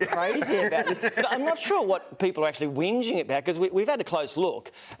absolutely crazy about this. But I'm not sure what people are actually whinging about, because we've had a close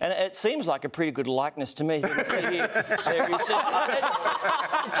look, and it seems like a pretty good likeness to me. You can see here, there he is.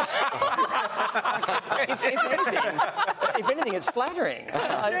 If anything, it's flattering.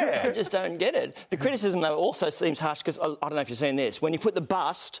 I just don't get it. The criticism, though, also seems harsh, because I don't know if you've seen this. When you put the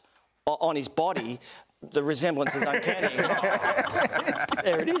bust on his body, the resemblance is uncanny.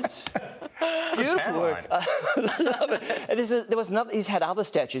 There it is. Beautiful work. And there was another. He's had other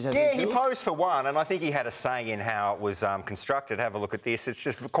statues, hasn't he? Yeah, he posed for one, and I think he had a say in how it was constructed. Have a look at this. It's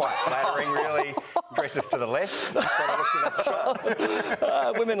just quite flattering, really. Dresses to the left.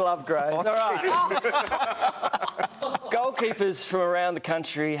 Women love greys. All right. Goalkeepers from around the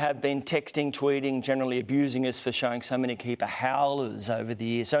country have been texting, tweeting, generally abusing us for showing so many keeper howlers over the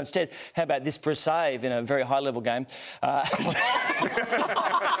years. So instead, how about this for a save in a very high-level game?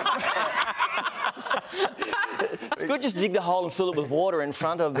 It's good just to dig the hole and fill it with water in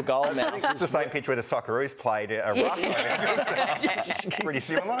front of the goal mouth. I think that's the same pitch where the Socceroos played a ruck. Pretty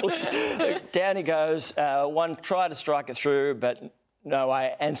similar. Down he goes. One tried to strike it through, but no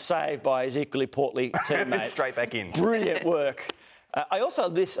way, and saved by his equally portly teammate. Straight back in. Brilliant work. I don't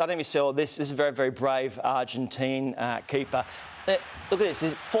know if you saw this. This is a very, very brave Argentine keeper. Look at this.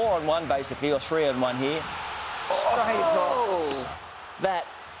 It's 4-on-1 basically, or 3-on-1 here. Straight across. That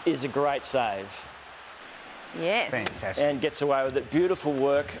is a great save. Yes. Fantastic. And gets away with it. Beautiful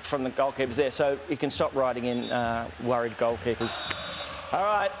work from the goalkeepers there. So you can stop writing in worried goalkeepers. All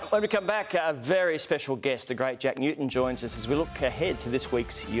right, when we come back, a very special guest, the great Jack Newton, joins us as we look ahead to this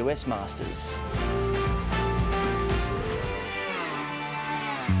week's US Masters.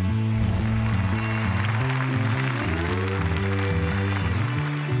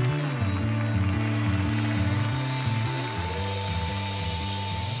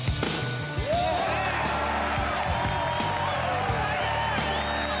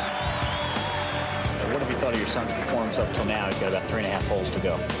 Of your son's performance up till now. He's got about 3.5 holes to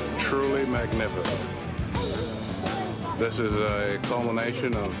go. Truly magnificent. This is a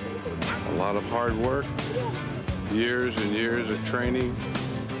culmination of a lot of hard work, years and years of training,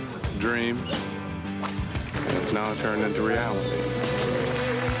 dreams, and it's now turned into reality.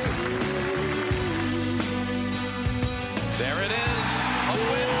 There it is, a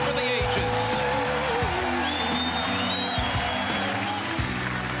win for the ages.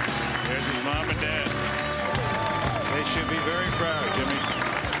 There's his mom and dad. They should be very proud, Jimmy.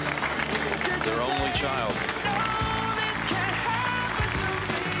 Their only child.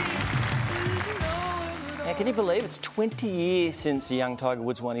 Now, can you believe it's 20 years since the young Tiger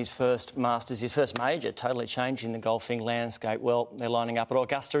Woods won his first Masters, his first major, totally changing the golfing landscape? Well, they're lining up at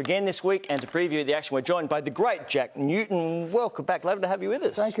Augusta again this week, and to preview the action, we're joined by the great Jack Newton. Welcome back. Lovely to have you with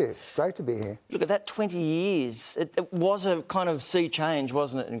us. Thank you. It's great to be here. Look at that, 20 years. It was a kind of sea change,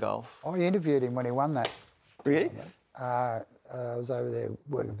 wasn't it, in golf? I interviewed him when he won that. Really? I was over there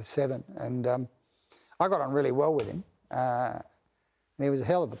working for Seven, and I got on really well with him. And he was a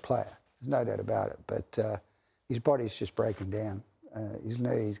hell of a player, there's no doubt about it. But his body's just breaking down. His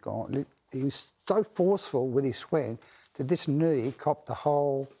knee's gone. He was so forceful with his swing that this knee copped the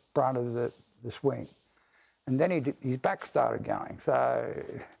whole brunt of the swing. And then his back started going. So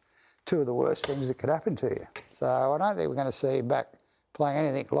two of the worst things that could happen to you. So I don't think we're going to see him back play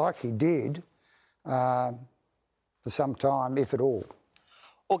anything like he did for some time, if at all.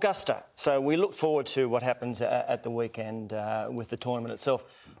 Augusta. So we look forward to what happens at the weekend with the tournament itself.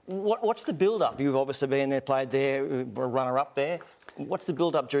 What's the build-up? You've obviously been there, played there, a runner-up there. What's the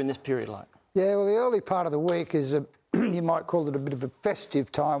build-up during this period like? Yeah, well, the early part of the week is, you might call it a bit of a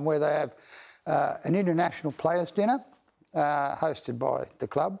festive time where they have an international players' dinner hosted by the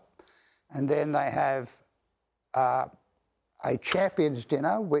club. And then they have a champions'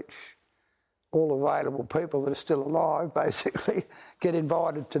 dinner, which all available people that are still alive basically get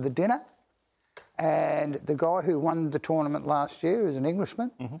invited to the dinner. And the guy who won the tournament last year is an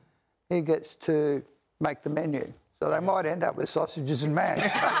Englishman. Mm-hmm. He gets to make the menu. So they might end up with sausages and mash.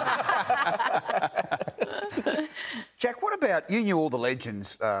 Jack, what about, you knew all the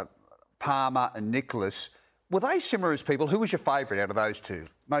legends, Palmer and Nicholas. Were they similar as people? Who was your favourite out of those two?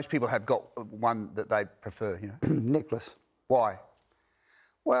 Most people have got one that they prefer, you know. Nicholas. Why?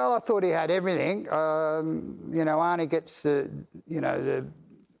 Well, I thought he had everything. You know, Arnie gets the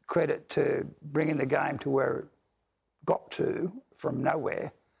credit to bringing the game to where it got to from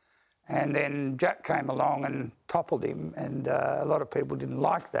nowhere. And then Jack came along and toppled him, and a lot of people didn't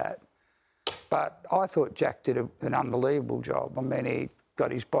like that. But I thought Jack did an unbelievable job. I mean, he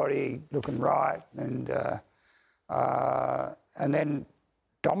got his body looking right and then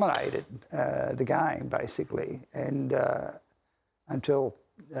dominated the game, basically, and until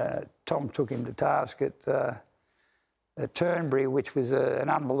Tom took him to task at Turnberry, which was an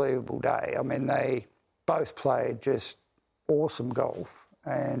unbelievable day. I mean, they both played just awesome golf,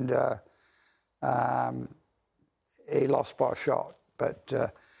 and he lost by a shot. But I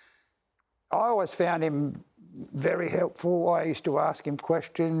always found him very helpful. I used to ask him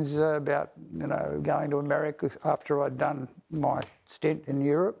questions about, you know, going to America after I'd done my stint in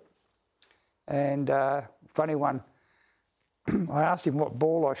Europe. And funny one, I asked him what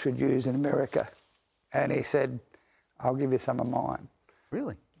ball I should use in America, and he said, "I'll give you some of mine."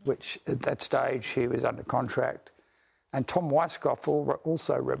 Really? Which at that stage he was under contract. And Tom Weiskopf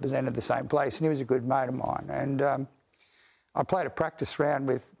also represented the same place, and he was a good mate of mine. And I played a practice round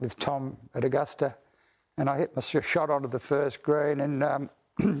with Tom at Augusta, and I hit my shot onto the first green, and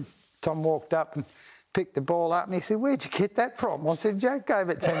Tom walked up and picked the ball up, and he said, "Where'd you get that from?" I said, "Jack gave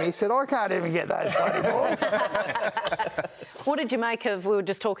it to me." He said, "I can't even get those bloody balls." What did you make of, we were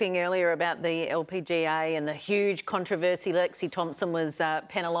just talking earlier about the LPGA and the huge controversy. Lexi Thompson was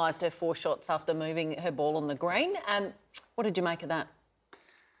penalised her 4 shots after moving her ball on the green. What did you make of that?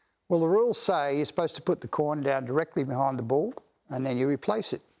 Well, the rules say you're supposed to put the coin down directly behind the ball and then you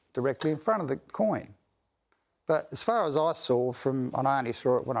replace it directly in front of the coin. But as far as I saw and I only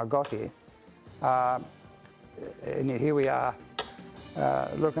saw it when I got here, and here we are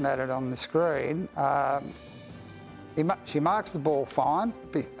looking at it on the screen, she marks the ball fine,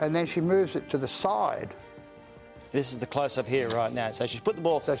 and then she moves it to the side. This is the close-up here right now. So she's put the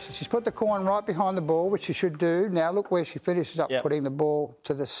ball... So she's put the coin right behind the ball, which she should do. Now look where she finishes up putting the ball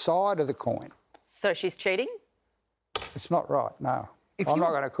to the side of the coin. So she's cheating? It's not right, no. I'm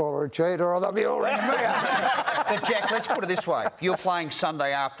not going to call her a cheater or they'll be all ringing me up. But Jack, let's put it this way. If you're playing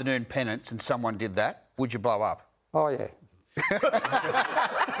Sunday afternoon pennants and someone did that, would you blow up? Oh, yeah.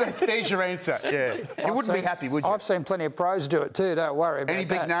 There's your answer, yeah. You wouldn't be happy, would you? I've seen plenty of pros do it too, don't worry about that. Any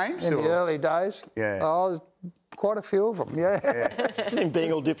big names? In the early days? Yeah. Oh, quite a few of them, yeah. It's him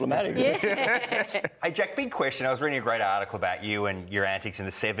being all diplomatic. Yeah. Hey, Jack, big question. I was reading a great article about you and your antics in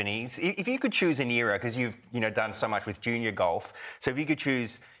the 70s. If you could choose an era, because you've done so much with junior golf, so if you could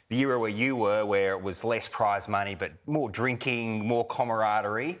choose the era where you were, where it was less prize money but more drinking, more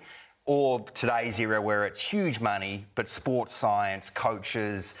camaraderie, or today's era where it's huge money but sports science,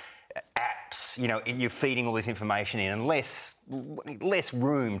 coaches, apps, you're feeding all this information in and less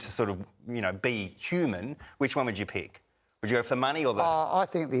room to sort of, be human, which one would you pick? Would you go for the money or the... I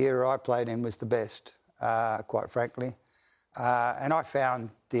think the era I played in was the best, quite frankly. And I found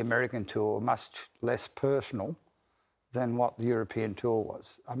the American tour much less personal than what the European tour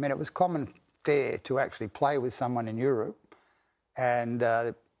was. I mean, it was common there to actually play with someone in Europe and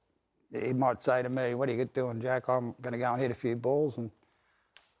he might say to me, "What are you doing, Jack? I'm going to go and hit a few balls." And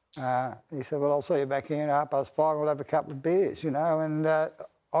he said, "Well, I'll see you back here at 5:30. We'll have a couple of beers," and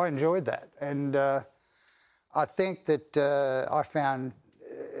I enjoyed that. And I think that I found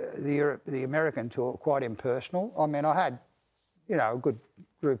the American tour quite impersonal. I mean, I had, a good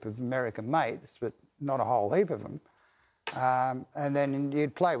group of American mates, but not a whole heap of them. And then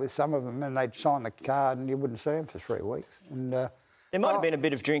you'd play with some of them and they'd sign the card and you wouldn't see them for 3 weeks. And There might have been a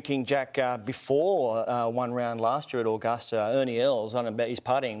bit of drinking, Jack, before one round last year at Augusta. Ernie Els on about his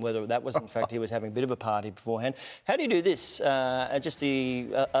putting, whether that was in fact he was having a bit of a party beforehand. How do you do this? Just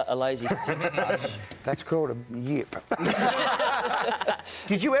a lazy six putt? That's called a yip.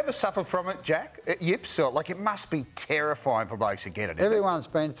 Did you ever suffer from it, Jack? Yips? Like, it must be terrifying for blokes to get it. Everyone's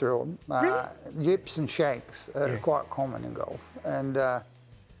been through them. Really? Yips and shanks are quite common in golf. And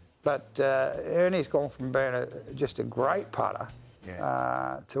but Ernie's gone from being just a great putter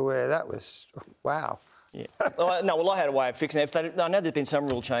to where that was, wow. Yeah. Well, I had a way of fixing it. I know there's been some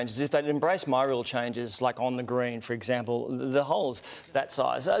rule changes. If they'd embraced my rule changes, like on the green, for example, the holes that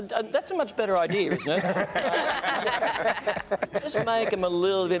size, that's a much better idea, isn't it? Just make them a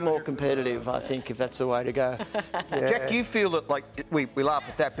little bit more competitive, I think, if that's the way to go. Yeah. Jack, do you feel that, like, we laugh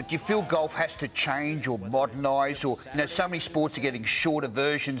at that, but do you feel golf has to change or modernise, or, you know, so many sports are getting shorter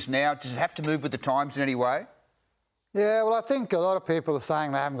versions now? Does it have to move with the times in any way? Yeah, well, I think a lot of people are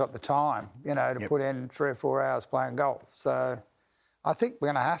saying they haven't got the time, you know, to put in 3 or 4 hours playing golf. So I think we're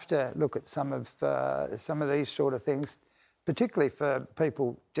going to have to look at some of these sort of things, particularly for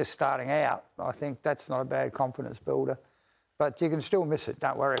people just starting out. I think that's not a bad confidence builder. But you can still miss it,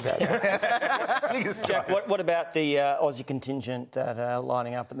 don't worry about it. Jack, what about the Aussie contingent that are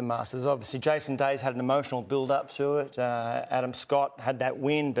lining up at the Masters? Obviously, Jason Day's had an emotional build-up to it. Adam Scott had that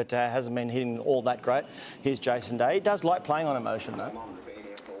win, but hasn't been hitting all that great. Here's Jason Day. He does like playing on emotion, though.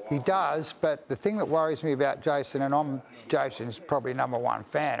 He does, but the thing that worries me about Jason, and I'm Jason's probably #1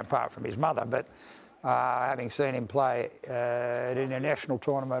 fan, apart from his mother, but having seen him play at an international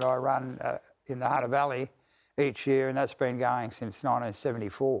tournament I run in the Hunter Valley each year, and that's been going since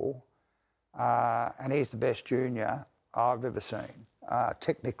 1974. And he's the best junior I've ever seen,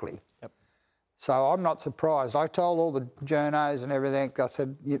 technically. Yep. So I'm not surprised. I told all the journos and everything, I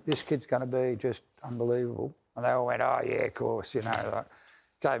said, this kid's going to be just unbelievable. And they all went, oh, yeah, of course, you know, like,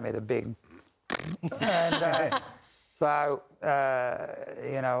 gave me the big... and so,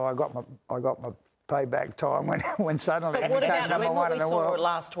 you know, I got my payback time when suddenly but what became about, #1 in the world. What we saw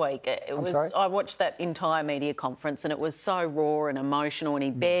last week, I watched that entire media conference and it was so raw and emotional, and he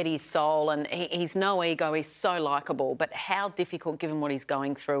bared his soul, and he's no ego, he's so likeable, but how difficult, given what he's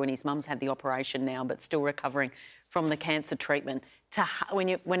going through, and his mum's had the operation now but still recovering from the cancer treatment, to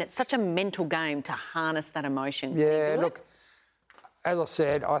when it's such a mental game, to harness that emotion. Yeah, look, as I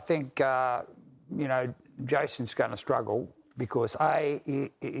said, I think, you know, Jason's going to struggle because,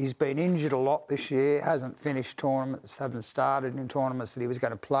 he's been injured a lot this year, hasn't finished tournaments, haven't started in tournaments that he was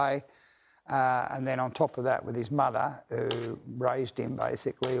going to play. And then on top of that, with his mother, who raised him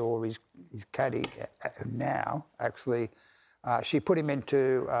basically, or his caddy now, actually, she put him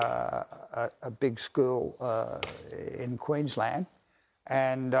into a big school in Queensland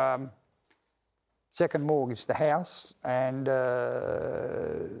and second mortgaged the house, and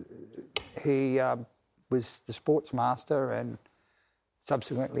he was the sports master, and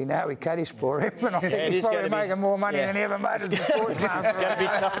subsequently now he caddies for him, and I think he's probably making more money than he ever made as a sports master. It's going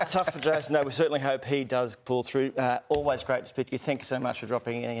to be tough for Jason. No, we certainly hope he does pull through. Always great to speak to you. Thank you so much for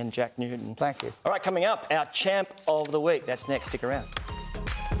dropping in, Jack Newton. Thank you. All right, coming up, our champ of the week. That's next. Stick around.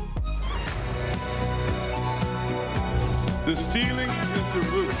 The ceiling is the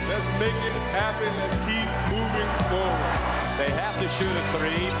roof. Let's make it happen. Let's keep moving forward. They have to shoot a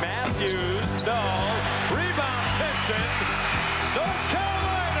three. Matthews, no. Rebound, Benson. North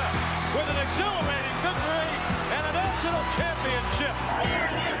Carolina with an exhilarating victory and a national championship.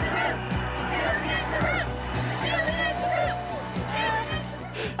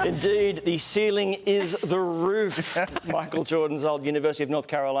 Indeed, the ceiling is the roof. Michael Jordan's old University of North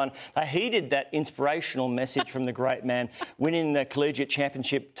Carolina. They heeded that inspirational message from the great man, winning the collegiate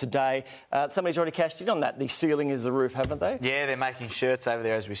championship today. Somebody's already cashed in on that. The ceiling is the roof, haven't they? Yeah, they're making shirts over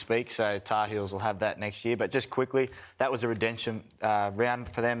there as we speak, so Tar Heels will have that next year. But just quickly, that was a redemption round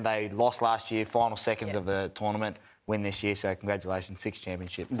for them. They lost last year, final seconds of the tournament. Win this year, so congratulations, 6th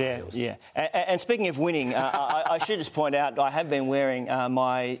championship. Yeah. And speaking of winning, I should just point out I have been wearing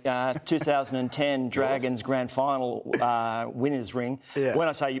my 2010 Dragons Grand Final winners ring. Yeah. When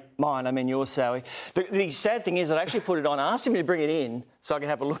I say mine, I mean yours, Sowie. The sad thing is I actually put it on. I asked him to bring it in so I could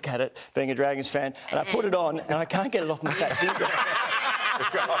have a look at it, being a Dragons fan, and I put it on and I can't get it off my fat finger.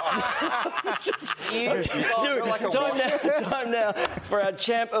 Time now for our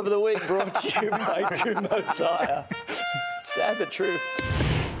champ of the week, brought to you by Kumo Tyre. Sad but true.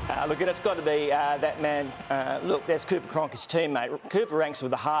 Look, it's got to be that man. Look, there's Cooper Cronk, his teammate. Cooper ranks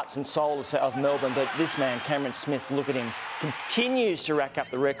with the hearts and soul of Melbourne, but this man, Cameron Smith, look at him, continues to rack up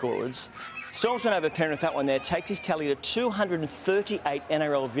the records. Storms went over Penrith that one there, takes his tally to 238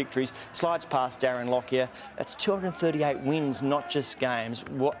 NRL victories, slides past Darren Lockyer. That's 238 wins, not just games.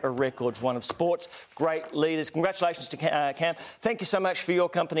 What a record for one of sport's great leaders. Congratulations to Cam. Thank you so much for your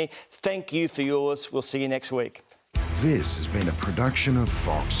company. Thank you for yours. We'll see you next week. This has been a production of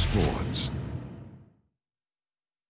Fox Sports.